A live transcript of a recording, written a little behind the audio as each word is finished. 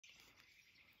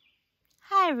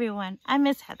Hi everyone, I'm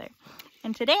Miss Heather,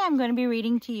 and today I'm going to be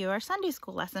reading to you our Sunday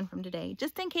school lesson from today,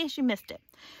 just in case you missed it.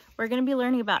 We're going to be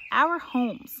learning about our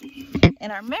homes,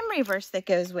 and our memory verse that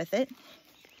goes with it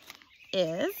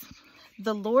is,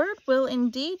 "The Lord will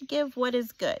indeed give what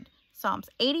is good," Psalms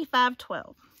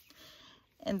 85:12.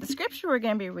 And the scripture we're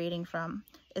going to be reading from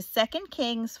is 2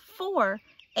 Kings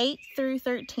 4:8 through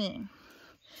 13.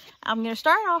 I'm going to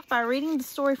start off by reading the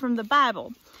story from the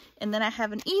Bible, and then I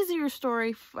have an easier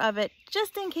story of it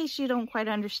just in case you don't quite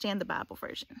understand the Bible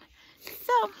version.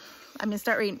 So, I'm going to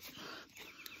start reading.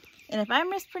 And if I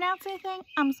mispronounce anything,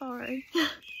 I'm sorry.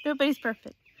 Nobody's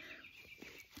perfect.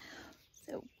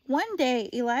 So, one day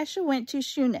Elisha went to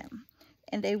Shunem,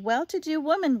 and a well-to-do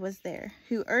woman was there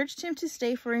who urged him to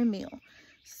stay for a meal.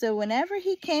 So whenever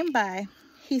he came by,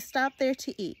 he stopped there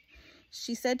to eat.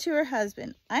 She said to her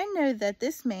husband, "I know that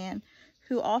this man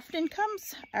who often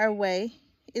comes our way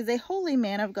is a holy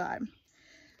man of God.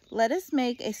 Let us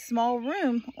make a small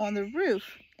room on the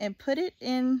roof and put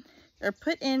in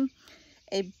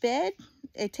a bed,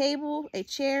 a table, a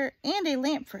chair, and a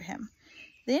lamp for him.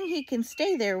 Then he can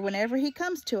stay there whenever he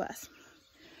comes to us."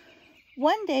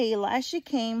 One day Elisha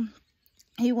came.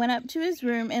 He went up to his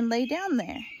room and lay down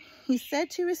there. He said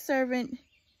to his servant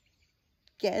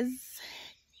Gehazi,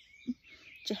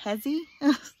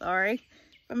 sorry if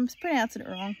I'm pronouncing it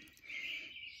wrong,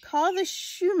 "Call the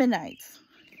Shumanites."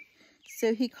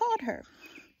 So he called her,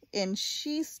 and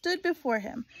she stood before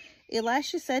him.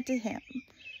 Elisha said to him,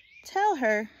 "Tell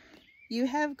her, you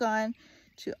have gone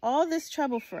to all this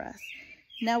trouble for us.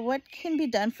 Now what can be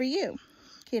done for you?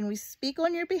 Can we speak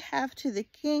on your behalf to the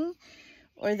king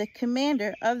or the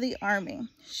commander of the army?"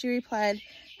 She replied,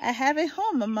 "I have a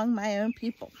home among my own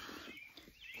people."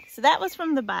 So that was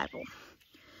from the Bible.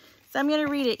 So I'm going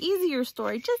to read an easier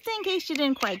story just in case you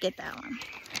didn't quite get that one.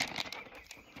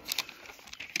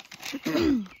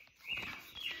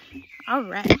 All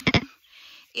right.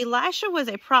 Elisha was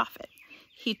a prophet.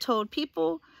 He told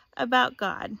people about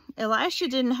God. Elisha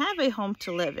didn't have a home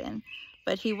to live in,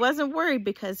 but he wasn't worried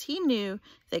because he knew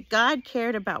that God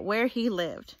cared about where he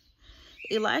lived.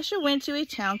 Elisha went to a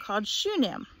town called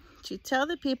Shunem to tell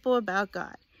the people about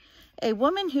God. A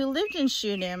woman who lived in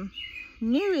Shunem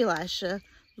knew Elisha,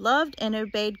 loved and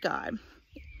obeyed God.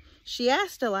 She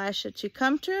asked Elisha to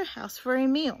come to her house for a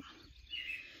meal.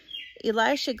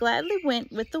 Elisha gladly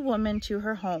went with the woman to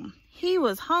her home. He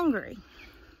was hungry.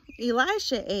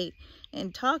 Elisha ate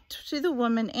and talked to the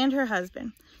woman and her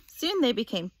husband. Soon they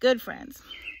became good friends.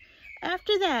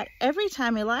 After that, every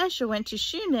time Elisha went to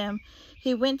Shunem,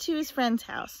 he went to his friend's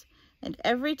house. And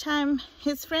every time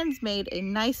his friends made a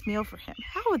nice meal for him.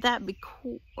 How would that be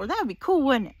cool? Or that would be cool,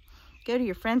 wouldn't it? Go to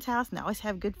your friend's house and always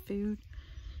have good food.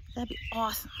 That'd be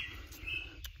awesome.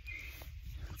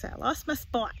 So I lost my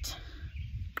spot.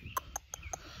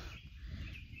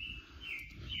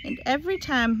 And every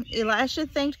time Elisha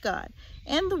thanked God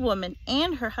and the woman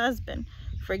and her husband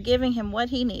for giving him what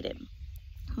he needed.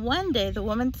 One day the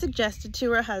woman suggested to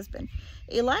her husband,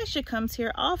 "Elisha comes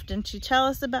here often to tell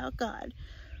us about God.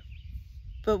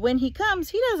 But when he comes,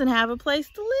 he doesn't have a place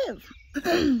to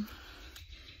live.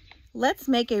 Let's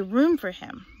make a room for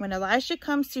him. When Elisha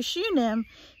comes to Shunem,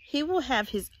 he will have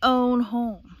his own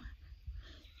home."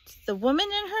 The woman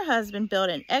and her husband built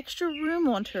an extra room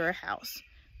onto her house.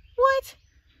 What?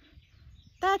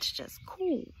 That's just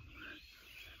cool.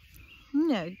 You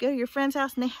know, go to your friend's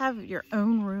house and they have your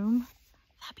own room.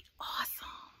 That'd be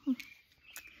awesome.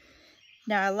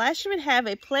 Now Elisha would have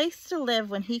a place to live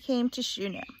when he came to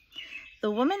Shunem. The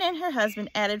woman and her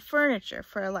husband added furniture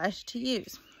for Elisha to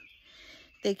use.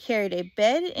 They carried a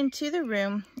bed into the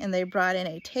room, and they brought in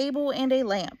a table and a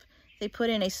lamp. They put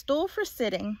in a stool for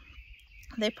sitting.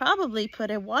 They probably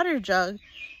put a water jug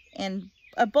and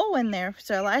a bowl in there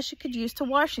so Elisha could use to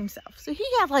wash himself. So he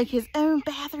had like his own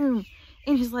bathroom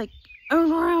in his like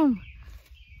own room.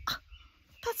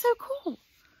 That's so cool.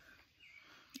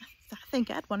 I think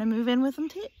I'd want to move in with him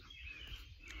too.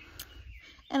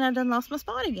 And I done lost my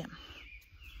spot again.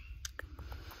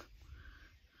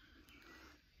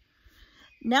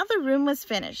 Now the room was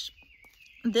finished.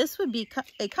 This would be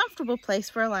a comfortable place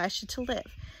for Elisha to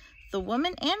live. The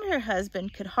woman and her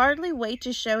husband could hardly wait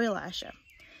to show Elisha.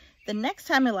 The next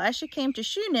time Elisha came to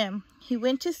Shunem, he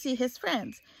went to see his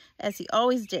friends, as he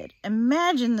always did.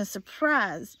 Imagine the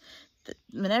surprise that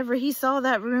whenever he saw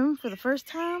that room for the first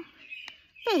time.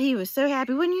 I bet he was so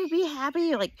happy. Wouldn't you be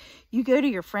happy? Like, you go to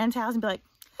your friend's house and be like,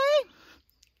 "Hey,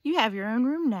 you have your own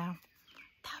room now."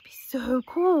 That would be so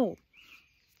cool.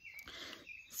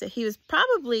 So he was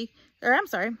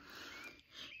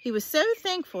he was so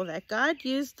thankful that God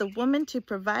used the woman to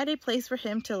provide a place for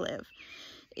him to live.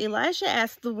 Elisha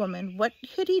asked the woman what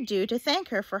could he do to thank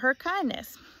her for her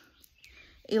kindness.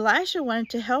 Elisha wanted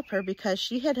to help her because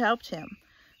she had helped him,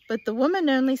 but the woman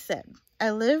only said,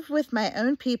 "I live with my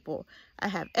own people. I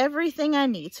have everything I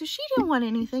need." So she didn't want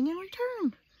anything in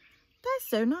return. That's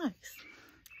so nice.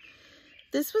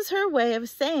 This was her way of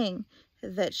saying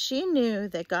that she knew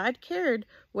that God cared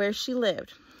where she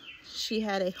lived. She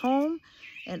had a home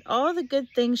and all the good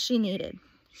things she needed.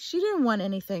 She didn't want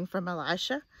anything from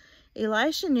Elisha.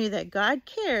 Elisha knew that God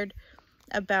cared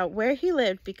about where he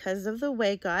lived because of the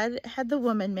way God had the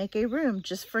woman make a room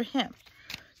just for him.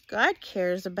 God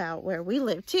cares about where we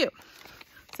live too.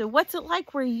 So what's it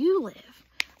like where you live?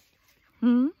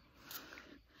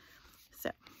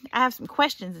 So I have some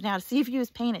questions now to see if you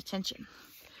was paying attention.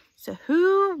 So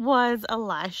who was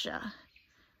Elisha?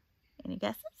 Any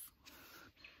guesses?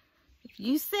 If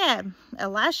you said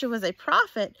Elisha was a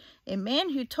prophet, a man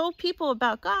who told people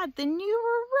about God, then you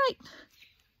were right.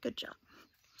 Good job.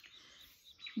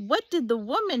 What did the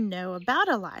woman know about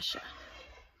Elisha?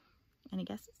 Any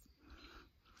guesses?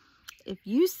 If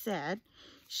you said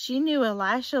she knew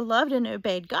Elisha loved and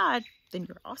obeyed God, then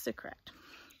you're also correct.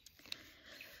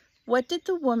 What did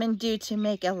the woman do to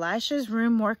make Elisha's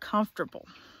room more comfortable?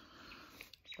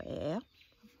 Well,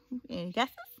 any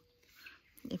guesses?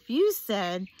 If you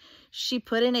said she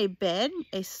put in a bed,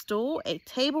 a stool, a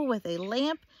table with a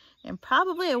lamp, and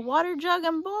probably a water jug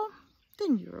and bowl,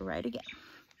 then you were right again.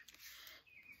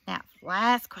 Now,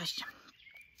 last question.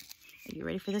 Are you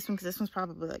ready for this one? Because this one's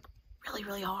probably like really,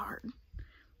 really hard.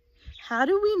 How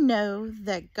do we know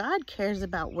that God cares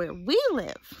about where we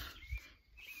live?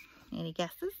 Any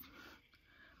guesses?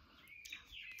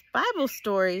 The Bible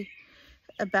story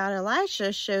about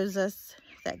Elisha shows us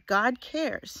that God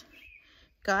cares.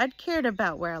 God cared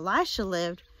about where Elisha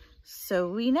lived, so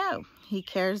we know he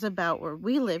cares about where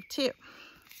we live too.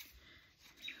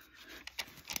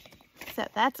 So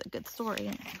that's a good story,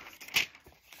 isn't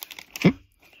it?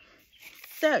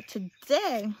 So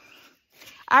today,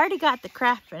 I already got the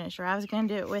craft finished, or I was going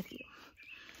to do it with you.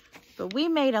 But we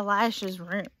made Elisha's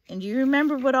room. And do you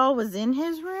remember what all was in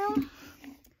his room?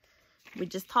 We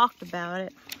just talked about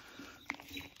it.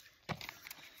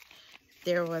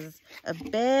 There was a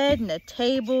bed and a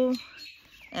table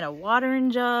and a watering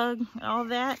jug and all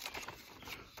that.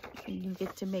 And you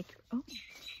get to make, oh,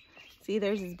 see,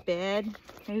 there's his bed.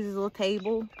 There's his little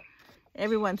table.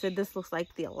 Everyone said this looks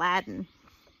like the Aladdin,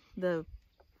 the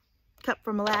cup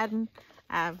from Aladdin.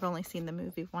 I've only seen the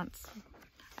movie once.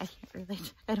 I can't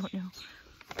relate. I don't know.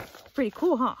 Pretty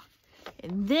cool, huh?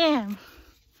 And then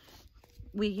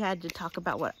we had to talk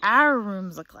about what our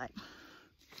rooms look like.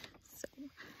 So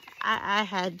I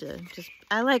had to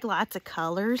I like lots of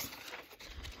colors.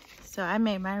 So I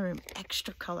made my room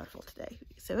extra colorful today.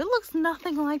 So it looks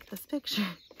nothing like this picture.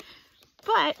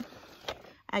 But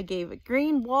I gave it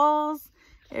green walls.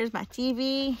 There's my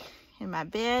TV and my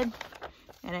bed.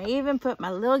 And I even put my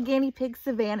little guinea pig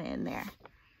Savannah in there.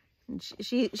 And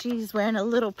she's wearing a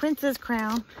little princess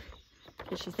crown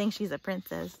because she thinks she's a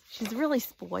princess. She's really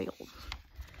spoiled.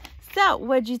 So,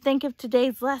 what'd you think of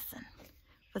today's lesson?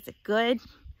 Was it good?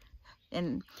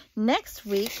 And next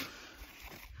week,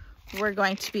 we're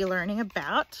going to be learning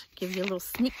about, give you a little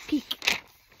sneak peek.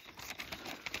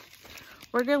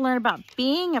 We're going to learn about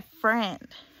being a friend.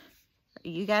 Are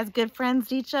you guys good friends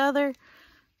to each other?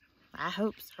 I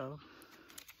hope so.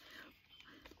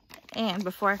 And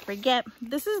before I forget,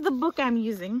 this is the book I'm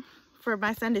using for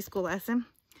my Sunday school lesson.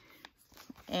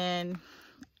 And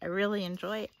I really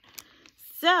enjoy it.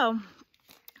 So,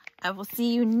 I will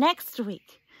see you next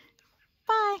week.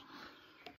 Bye.